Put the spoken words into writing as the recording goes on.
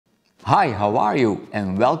Hi, how are you?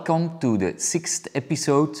 And welcome to the 6th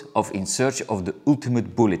episode of In Search of the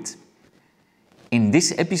Ultimate Bullet. In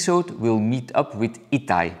this episode, we'll meet up with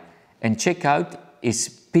Ittai and check out his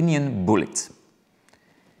Pinion Bullitt.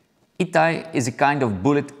 Ittai is a kind of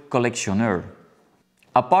bullet collectioner.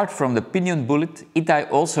 Apart from the Pinion Bullitt, Ittai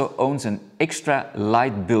also owns an extra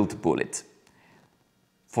light build bullet.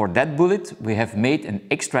 For that bullet, we have made an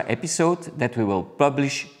extra episode that we will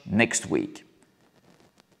publish next week.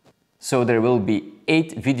 So there will be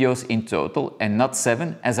 8 videos in total and not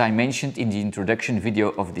 7, as I mentioned in the introduction video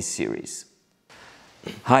of this series.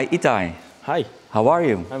 Hi Ittai. Hi. How are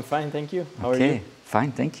you? I'm fine, thank you. How are you?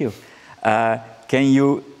 Fine, thank you. Can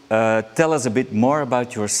you tell us a bit more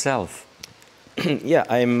about yourself? Yeah,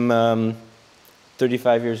 I'm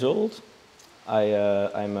 35 years old.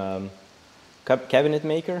 I'm a cabinet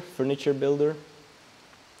maker, furniture builder.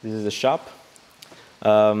 This is a shop.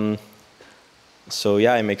 So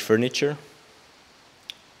yeah, I make furniture.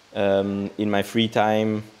 In my free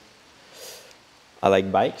time, I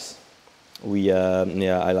like bikes.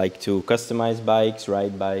 I like to customize bikes,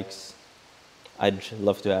 ride bikes. I'd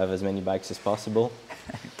love to have as many bikes as possible.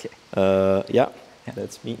 Okay. Yeah,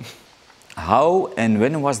 that's me. How and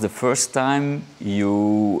when was the first time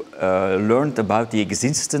you learned about the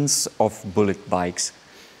existence of bullet bikes?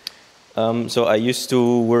 So I used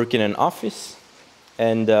to work in an office,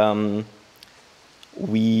 and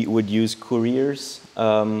we would use couriers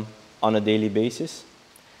on a daily basis.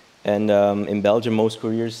 And in Belgium, most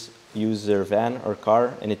couriers use their van or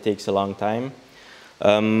car, and it takes a long time.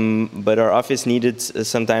 But our office needed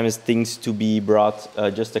sometimes things to be brought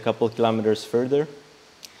just a couple kilometers further.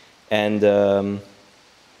 And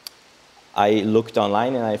I looked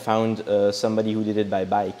online and I found somebody who did it by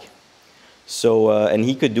bike. So, and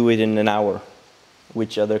he could do it in an hour,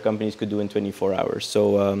 which other companies could do in 24 hours.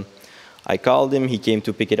 So I called him, he came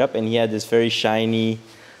to pick it up, and he had this very shiny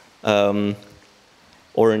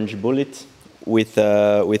orange bullet with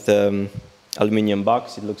aluminum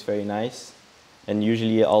box. It looks very nice. And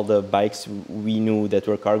usually all the bikes we knew that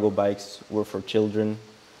were cargo bikes were for children,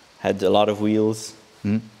 had a lot of wheels.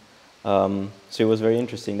 So it was very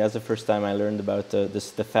interesting. That's the first time I learned about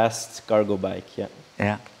the fast cargo bike. Yeah.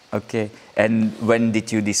 Yeah. Okay. And when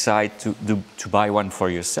did you decide to buy one for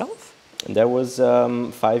yourself? And that was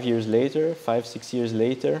 5 years later, 5-6 years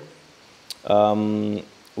later.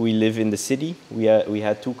 We live in the city. We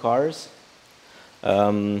had 2 cars.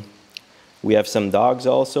 We have some dogs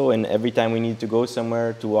also, and every time we needed to go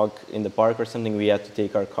somewhere to walk in the park or something, we had to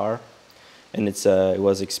take our car. And it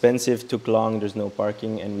was expensive, took long, there's no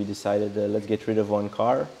parking, and we decided let's get rid of 1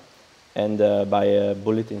 car and buy a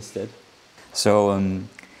Bullitt instead. So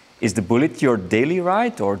is the Bullitt your daily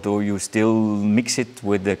ride, or do you still mix it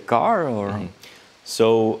with the car? Or?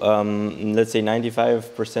 So let's say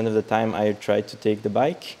 95% of the time I try to take the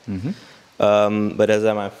bike. But as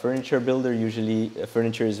I'm a furniture builder, usually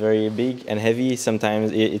furniture is very big and heavy.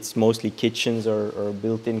 Sometimes it's mostly kitchens or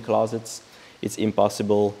built-in closets. It's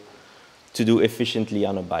impossible to do efficiently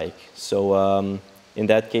on a bike. So in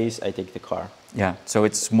that case, I take the car. Yeah, so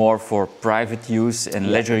it's more for private use and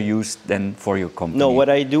leisure use than for your company. No, what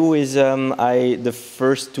I do is the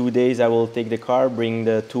first 2 days I will take the car, bring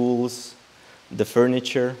the tools, the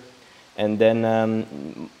furniture, and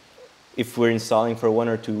then if we're installing for 1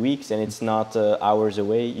 or 2 weeks and it's not hours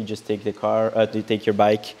away, you just take the car, you take your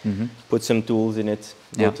bike, put some tools in it,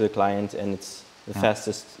 go to the client, and it's the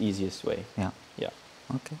fastest, easiest way. Yeah. Yeah.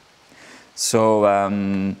 Okay. So,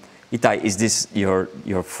 Ittai, is this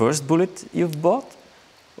your first bullet you've bought?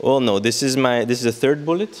 Well, no, this is the 3rd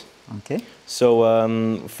bullet. Okay.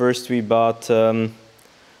 So first we bought an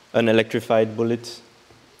electrified bullet.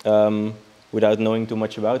 Without knowing too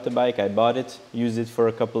much about the bike, I bought it, used it for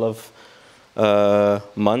a couple of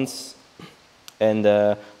months, and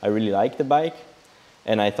I really liked the bike.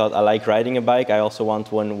 And I thought, I like riding a bike, I also want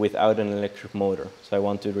one without an electric motor. So I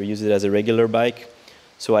wanted to use it as a regular bike.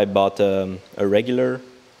 So I bought a regular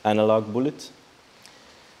analog bullet.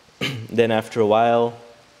 Then after a while,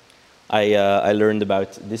 I learned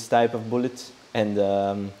about this type of bullet, and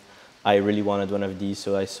I really wanted one of these,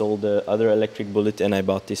 so I sold the other electric bullet and I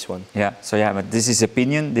bought this one. Yeah, so yeah, but this is a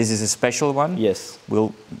Pinion, this is a special one. Yes.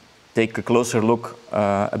 We'll take a closer look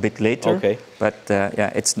a bit later. Okay. But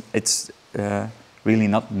yeah, it's really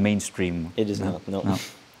not mainstream. It is not, no.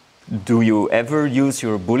 Do you ever use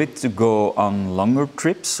your Bullitt to go on longer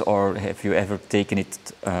trips, or have you ever taken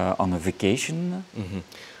it on a vacation?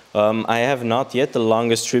 I have not yet. The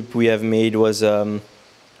longest trip we have made was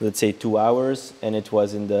let's say 2 hours, and it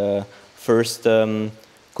was in the first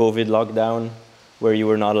COVID lockdown, where you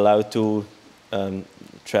were not allowed to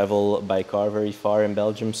travel by car very far in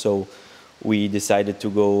Belgium, so we decided to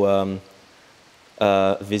go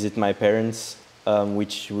visit my parents,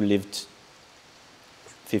 which lived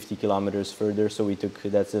 50 kilometers further, so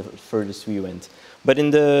that's the furthest we went. But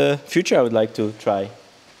in the future, I would like to try.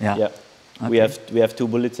 Yeah. Yeah. Okay. We have 2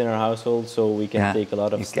 Bullits in our household, so we can take a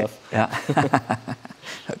lot of stuff. Yeah.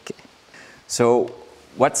 Okay. So,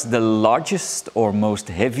 what's the largest or most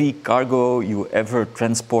heavy cargo you ever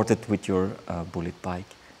transported with your Bullitt bike?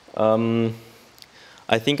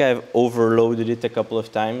 I think I've overloaded it a couple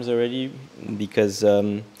of times already, because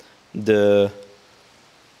the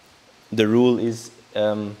rule is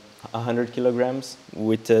 100 kilograms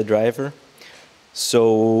with a driver.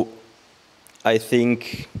 So I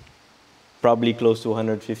think probably close to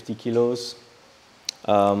 150 kilos.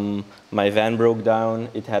 My van broke down.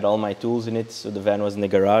 It had all my tools in it, so the van was in the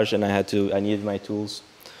garage, and I needed my tools.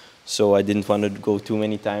 So I didn't want to go too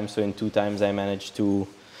many times. So in 2 times I managed to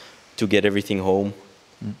get everything home.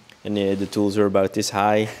 And the tools were about this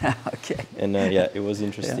high. Okay. And yeah, it was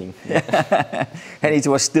interesting. Yeah. And it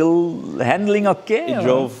was still handling okay? It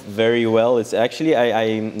drove very well. It's actually,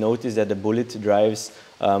 I noticed that the Bullitt drives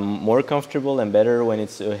more comfortable and better when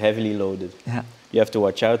it's heavily loaded. Yeah. You have to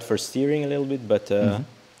watch out for steering a little bit, but yeah,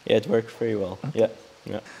 it worked very well. Okay.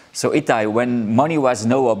 Yeah. So Ittai, when money was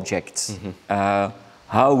no object,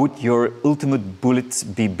 how would your ultimate Bullitt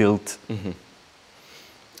be built?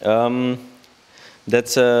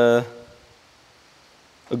 That's a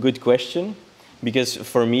good question, because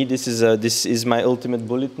for me this is my ultimate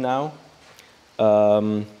Bullitt now,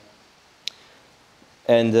 and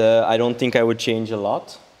I don't think I would change a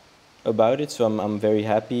lot about it. So I'm very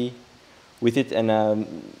happy with it, and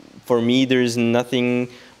for me there is nothing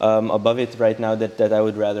above it right now that I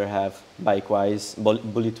would rather have bike-wise,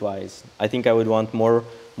 Bullitt-wise. I think I would want more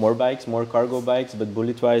bikes, more cargo bikes, but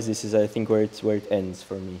Bullitt-wise, this is I think where it ends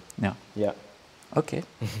for me. Yeah. Yeah. Okay.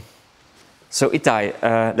 So Ittai,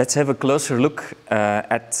 let's have a closer look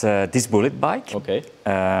at this Bullitt bike. Okay.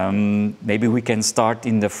 Maybe we can start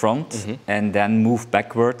in the front and then move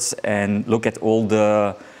backwards and look at all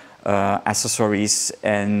the accessories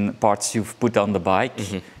and parts you've put on the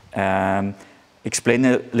bike. Explain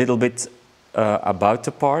a little bit about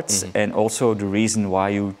the parts and also the reason why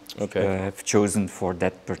you have chosen for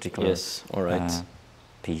that particular All right.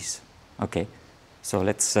 piece. Okay. So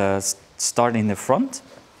let's start in the front.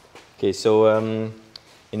 Okay, so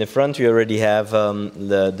in the front we already have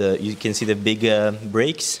you can see the big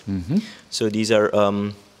brakes. So these are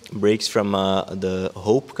brakes from the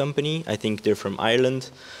Hope company. I think they're from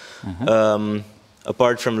Ireland.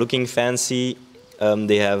 Apart from looking fancy,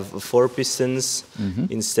 they have 4 pistons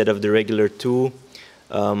instead of the regular 2.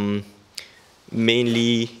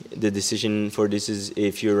 Mainly the decision for this is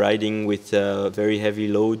if you're riding with a very heavy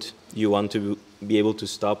load, you want to be able to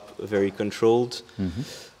stop very controlled.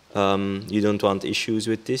 You don't want issues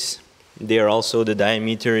with this. They are also, the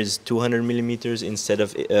diameter is 200 millimeters instead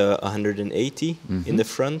of 180 in the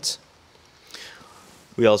front.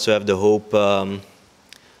 We also have the Hope,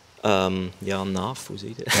 NAF, hoe zeg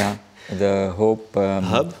je dat? Yeah, the Hope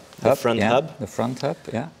hub, the front hub. The front hub,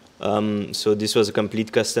 yeah. So this was a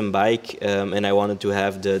complete custom bike, and I wanted to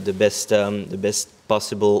have the best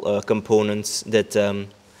possible components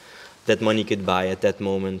that money could buy at that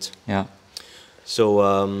moment. Yeah.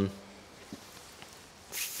 So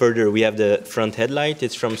further, we have the front headlight.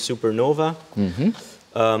 It's from Supernova.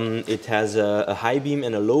 It has a high beam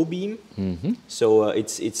and a low beam. So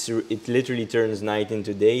it literally turns night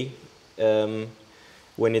into day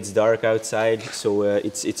when it's dark outside. So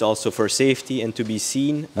it's also for safety and to be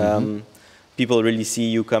seen. People really see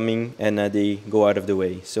you coming and they go out of the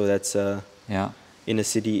way. So that's in a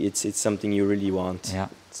city, it's something you really want. Yeah,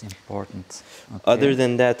 it's important. Okay. Other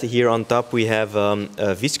than that, here on top we have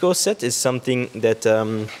a visco set. Is something that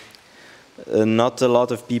not a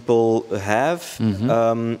lot of people have.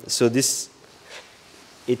 So this,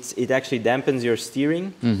 it actually dampens your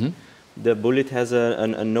steering. The Bullitt has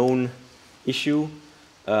a known issue,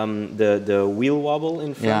 the wheel wobble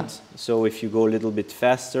in front. So if you go a little bit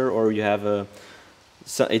faster or you have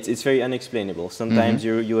it's very unexplainable. Sometimes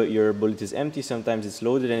your Bullitt is empty, sometimes it's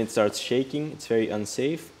loaded and it starts shaking. It's very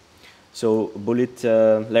unsafe. So Bullitt,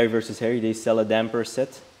 LarryvsHarry, they sell a damper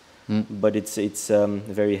set, but it's a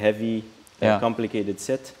very heavy, complicated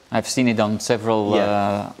set. I've seen it on several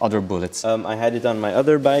other Bullitts. I had it on my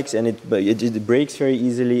other bikes, and it breaks very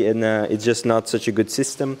easily, and it's just not such a good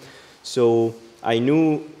system. So I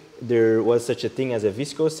knew there was such a thing as a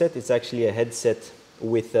visco set. It's actually a headset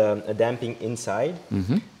with a damping inside,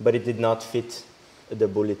 but it did not fit the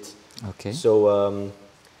Bullitt. Okay. So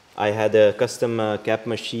I had a custom cap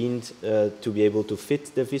machined to be able to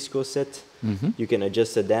fit the visco set. You can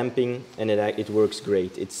adjust the damping, and it works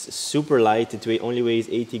great. It's super light. It only weighs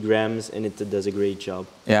 80 grams, and it does a great job.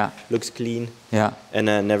 Yeah. Looks clean. Yeah. And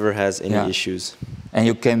never has any issues. And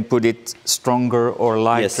you can put it stronger or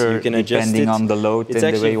lighter, yes, you can depending on the load and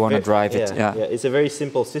the way you want to drive it. Yeah, it's a very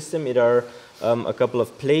simple system. It are a couple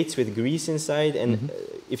of plates with grease inside, and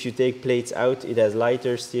if you take plates out, it has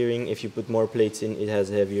lighter steering. If you put more plates in, it has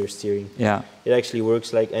heavier steering. Yeah. It actually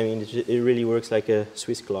works like, I mean, it really works like a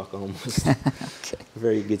Swiss clock almost. Okay.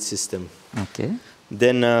 Very good system. Okay.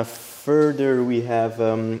 Then further we have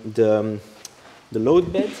the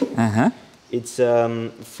load bed. It's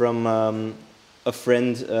from a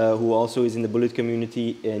friend who also is in the Bullitt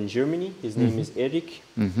community in Germany. His name is Erik.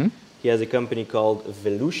 He has a company called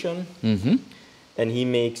Velution, and he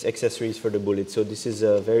makes accessories for the Bullitt. So this is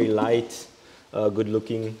a very light,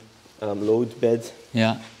 good-looking load bed.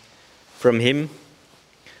 Yeah. From him,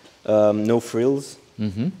 no frills.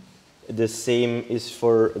 The same is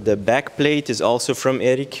for the back plate. Is also from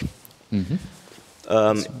Erik.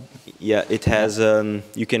 Yeah, it has.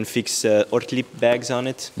 You can fix Ortlieb bags on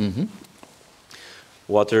it.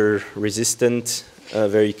 Water resistant,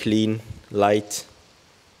 very clean, light.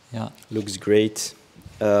 Yeah. Looks great.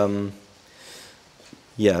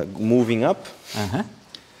 Yeah, moving up,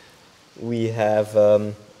 we have,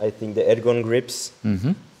 I think, the Ergon grips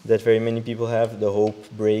that very many people have. The Hope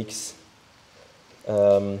brakes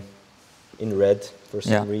in red for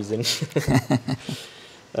some reason.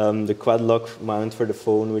 The quad lock mount for the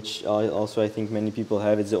phone, which also I think many people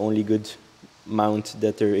have. It's the only good mount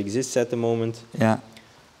that there exists at the moment. Yeah.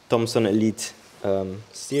 Thomson Elite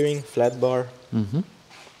steering, flat bar.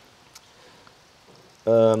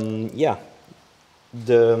 Yeah,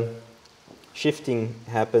 the shifting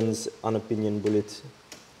happens on a Pinion Bullitt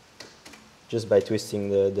just by twisting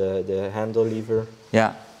the handle lever.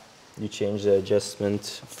 Yeah. You change the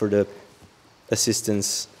adjustment for the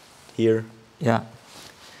assistance here. Yeah.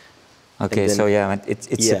 Okay, then, so yeah,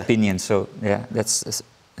 it's a Pinion, so yeah, that's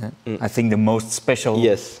I think the most special.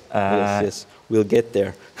 Yes, yes, we'll get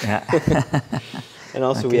there. Yeah. And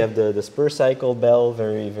also we have the spur cycle bell,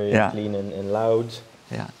 very clean and loud.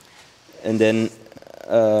 Yeah. And then,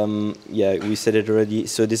 yeah, we said it already.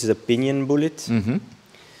 So this is a Pinion Bullitt.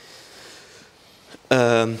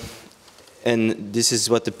 And this is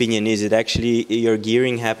what the Pinion is. It actually, your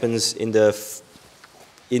gearing happens in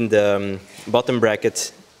the bottom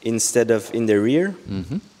bracket instead of in the rear.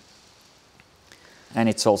 And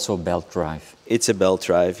it's also belt drive. It's a belt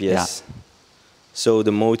drive, yes. Yeah. So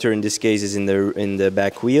the motor in this case is in the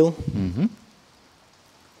back wheel.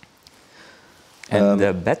 And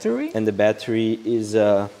the battery? And the battery is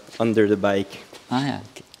under the bike. Ah, yeah.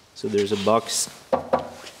 Okay. So there's a box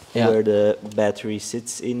where the battery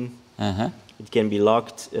sits in. It can be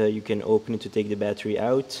locked. You can open it to take the battery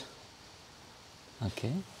out.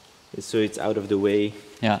 Okay. So it's out of the way.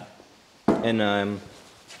 Yeah. And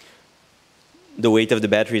the weight of the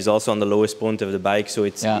battery is also on the lowest point of the bike, so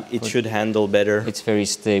it should handle better. It's very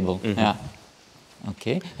stable. Yeah.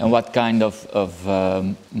 Okay. And what kind of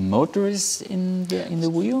motor is in the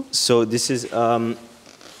wheel? So this is a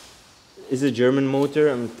German motor.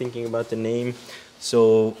 I'm thinking about the name.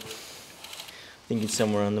 So I think it's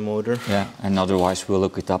somewhere on the motor. Yeah. And otherwise we'll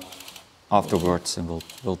look it up afterwards, and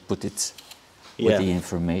we'll put it with the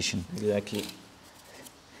information. Exactly.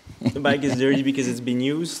 The bike is dirty because it's been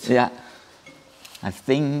used. Yeah. I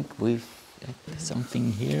think we've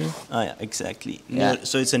something here. Ah, yeah, exactly. Yeah.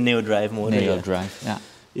 So it's a neo-drive motor. Neo-drive, yeah.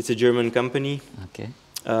 It's a German company. Okay.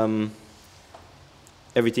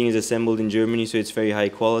 Everything is assembled in Germany, so it's very high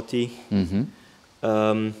quality.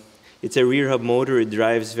 It's a rear hub motor. It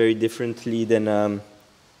drives very differently than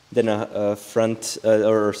a front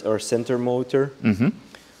or center motor.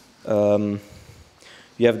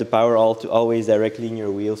 You have the power always directly in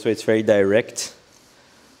your wheel, so it's very direct.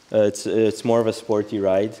 It's more of a sporty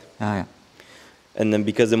ride. Ah, yeah. And then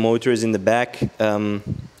because the motor is in the back and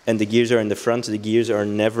the gears are in the front, the gears are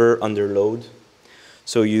never under load.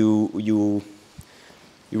 So you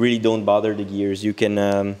really don't bother the gears. You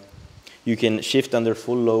can shift under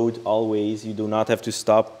full load always. You do not have to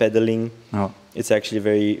stop pedaling. Oh. It's actually a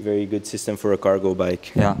very, very good system for a cargo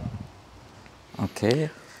bike. Yeah. Okay.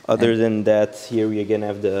 Other than that, here we again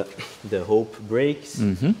have the Hope brakes.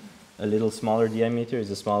 A little smaller diameter is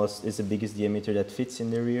the biggest diameter that fits in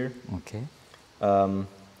the rear. Okay.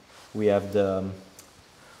 We have the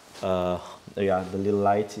little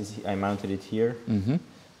light. I mounted it here.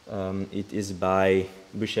 It is by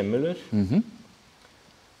Busch & Müller.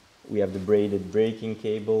 We have the braided braking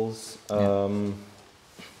cables.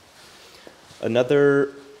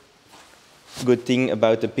 Another good thing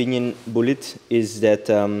about the Pinion Bullitt is that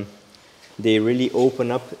they really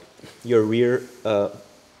open up your rear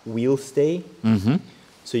wheel stay.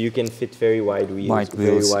 So you can fit very wide wheels,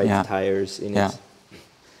 very wide tires in it.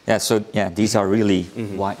 Yeah, so these are really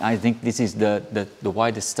wide. I think this is the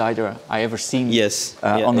widest tire I ever seen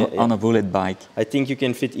on a Bullitt bike. I think you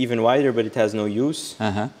can fit even wider, but it has no use.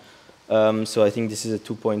 So I think this is a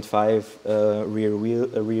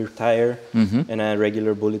 2.5 rear tire, and a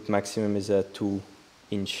regular Bullitt maximum is a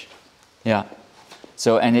 2-inch. Yeah.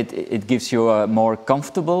 So and it gives you a more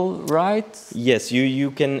comfortable ride. Yes,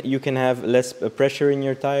 you can have less pressure in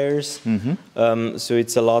your tires. So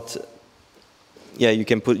it's a lot. Yeah, you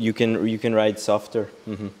can ride softer.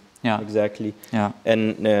 Yeah, exactly. Yeah,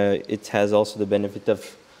 and it has also the benefit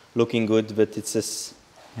of looking good, but it's just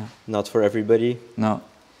not for everybody. No.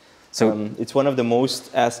 So it's one of the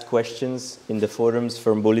most asked questions in the forums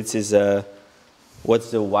from Bullitts is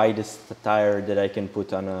what's the widest tire that I can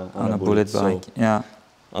put on a Bullitt bike? So yeah.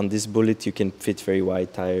 On this Bullitt you can fit very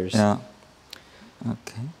wide tires. Yeah.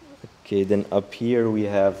 Okay. Okay, then up here we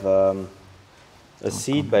have a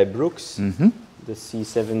seat by Brooks. The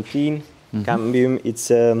C17 Cambium. It's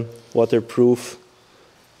waterproof,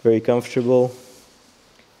 very comfortable.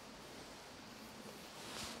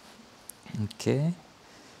 Okay.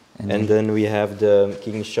 And then we have the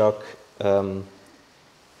King Shock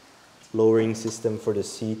lowering system for the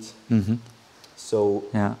seat. So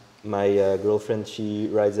my girlfriend, she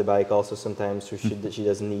rides a bike also sometimes, so she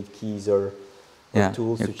doesn't need keys or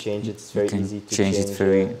tools to change it. It's very easy to change it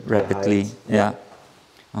very rapidly. Yeah.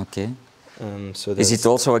 Okay. So is it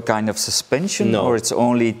also a kind of suspension, or it's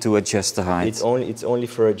only to adjust the height? It's only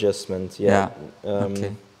for adjustment. Yeah.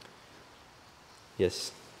 Okay.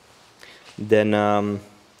 Yes. Then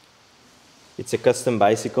it's a custom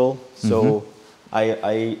bicycle. So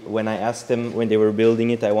when I asked them when they were building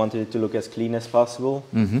it, I wanted it to look as clean as possible.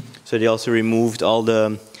 So they also removed all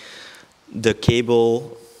the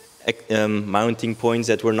cable mounting points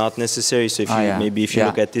that were not necessary. So if if you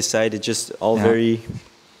look at this side, it's just all very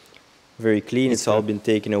clean. It's all been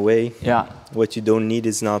taken away. Yeah. What you don't need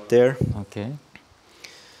is not there. Okay.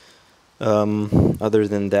 Other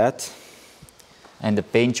than that. And the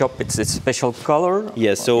paint job, it's a special color.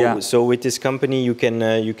 Yeah. So with this company, you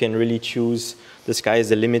can really choose. The sky is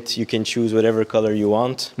the limit. You can choose whatever color you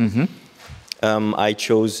want. I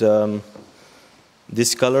chose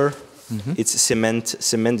this color. It's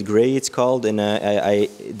cement gray. It's called, and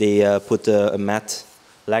they put a matte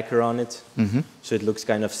lacquer on it, so it looks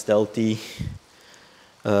kind of stealthy.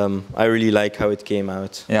 I really like how it came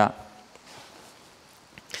out. Yeah.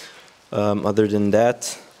 Other than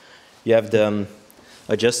that, you have the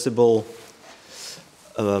adjustable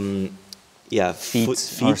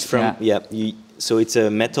feet from so it's a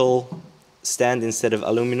metal stand instead of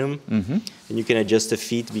aluminum, and you can adjust the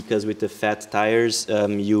feet because with the fat tires,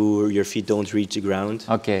 your feet don't reach the ground.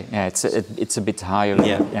 Okay, yeah, it's a bit higher.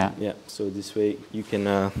 Yeah. So this way you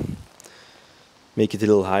can make it a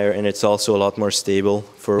little higher, and it's also a lot more stable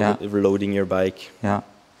for loading your bike. Yeah,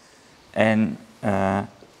 and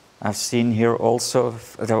I've seen here also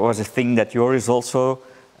there was a thing that Joris also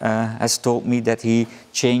has told me that he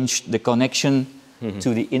changed the connection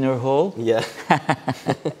to the inner hole. Yeah.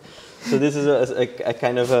 So this is a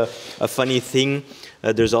kind of a funny thing.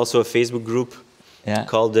 There's also a Facebook group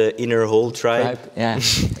called the Inner Hole Tribe. Yeah,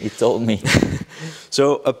 he told me.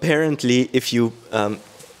 So apparently, if you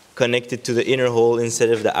connect it to the inner hole instead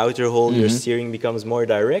of the outer hole, your steering becomes more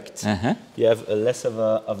direct. You have less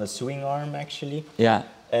of a swing arm, actually. Yeah.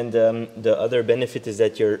 And the other benefit is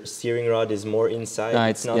that your steering rod is more inside. No,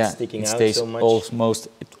 it's not sticking out so much. Almost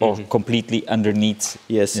or completely underneath.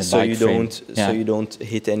 Yes, the so bike you frame. So you don't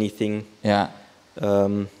hit anything. Yeah.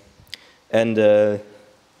 And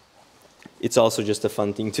it's also just a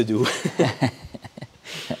fun thing to do.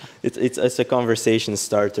 It's a conversation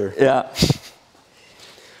starter. Yeah.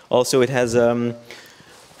 Also, it has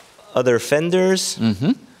other fenders.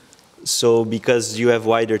 So because you have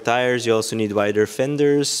wider tires, you also need wider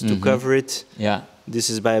fenders to cover it. Yeah. This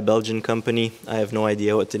is by a Belgian company. I have no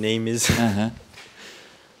idea what the name is.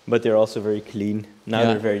 But they're also very clean. Now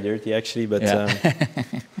they're very dirty, actually. But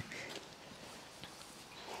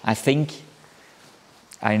I think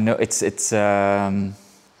I know it's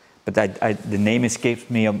but the name escapes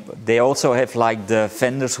me. They also have like the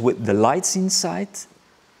fenders with the lights inside.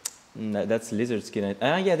 No, that's lizard skin.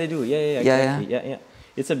 Yeah, they do. Yeah, exactly. Yeah.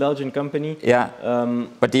 It's a Belgian company. Yeah.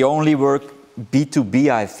 But they only work B2B,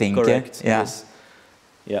 I think. Correct. Yeah. Yes.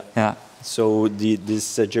 Yeah. So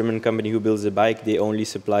this German company who builds the bike, they only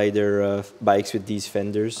supply their bikes with these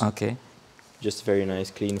fenders. Okay. Just very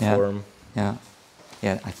nice, clean form. Yeah.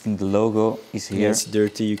 Yeah, I think the logo is here. It's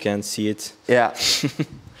dirty, you can't see it. Yeah.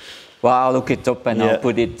 Well, I'll look it up and Yeah. I'll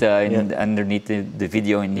put it underneath the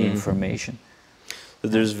video in the information. So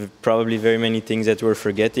there's probably very many things that we're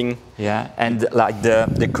forgetting. Yeah, and like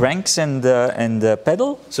the cranks and the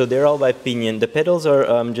pedal? So they're all by Pinion. The pedals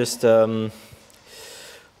are just,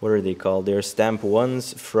 what are they called? They're stamp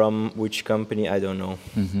ones from which company? I don't know.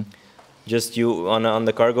 Just you, on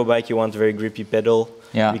the cargo bike, you want a very grippy pedal.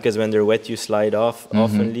 Yeah. Because when they're wet, you slide off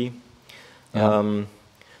oftenly. Yeah.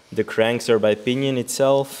 The cranks are by Pinion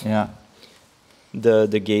itself. Yeah.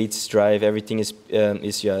 The Gates drive, everything is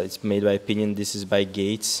it's made by Pinion. This is by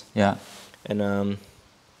Gates. Yeah. And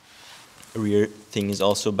rear thing is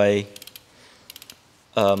also by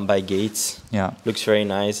Gates. Yeah. Looks very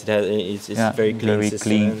nice. It's very clean. Very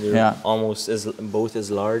system. clean. They're Yeah. almost both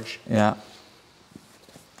as large. Yeah.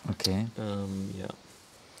 Okay. Yeah.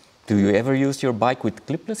 Do you ever use your bike with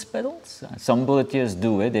clipless pedals? Some Bullitters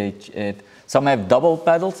do. Some have double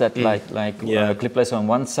pedals that clipless on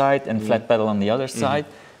one side and flat pedal on the other side,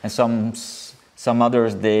 and some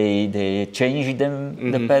others they change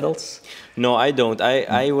them the pedals. No, I don't.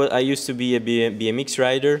 I used to be a BMX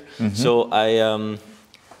rider, so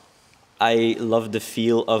I love the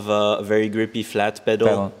feel of a very grippy flat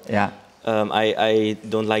pedal. Yeah. I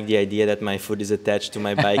don't like the idea that my foot is attached to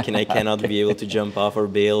my bike and I cannot be able to jump off or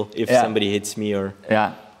bail if somebody hits me or...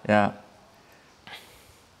 Yeah, yeah.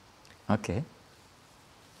 Okay.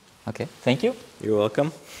 Okay, thank you. You're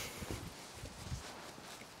welcome.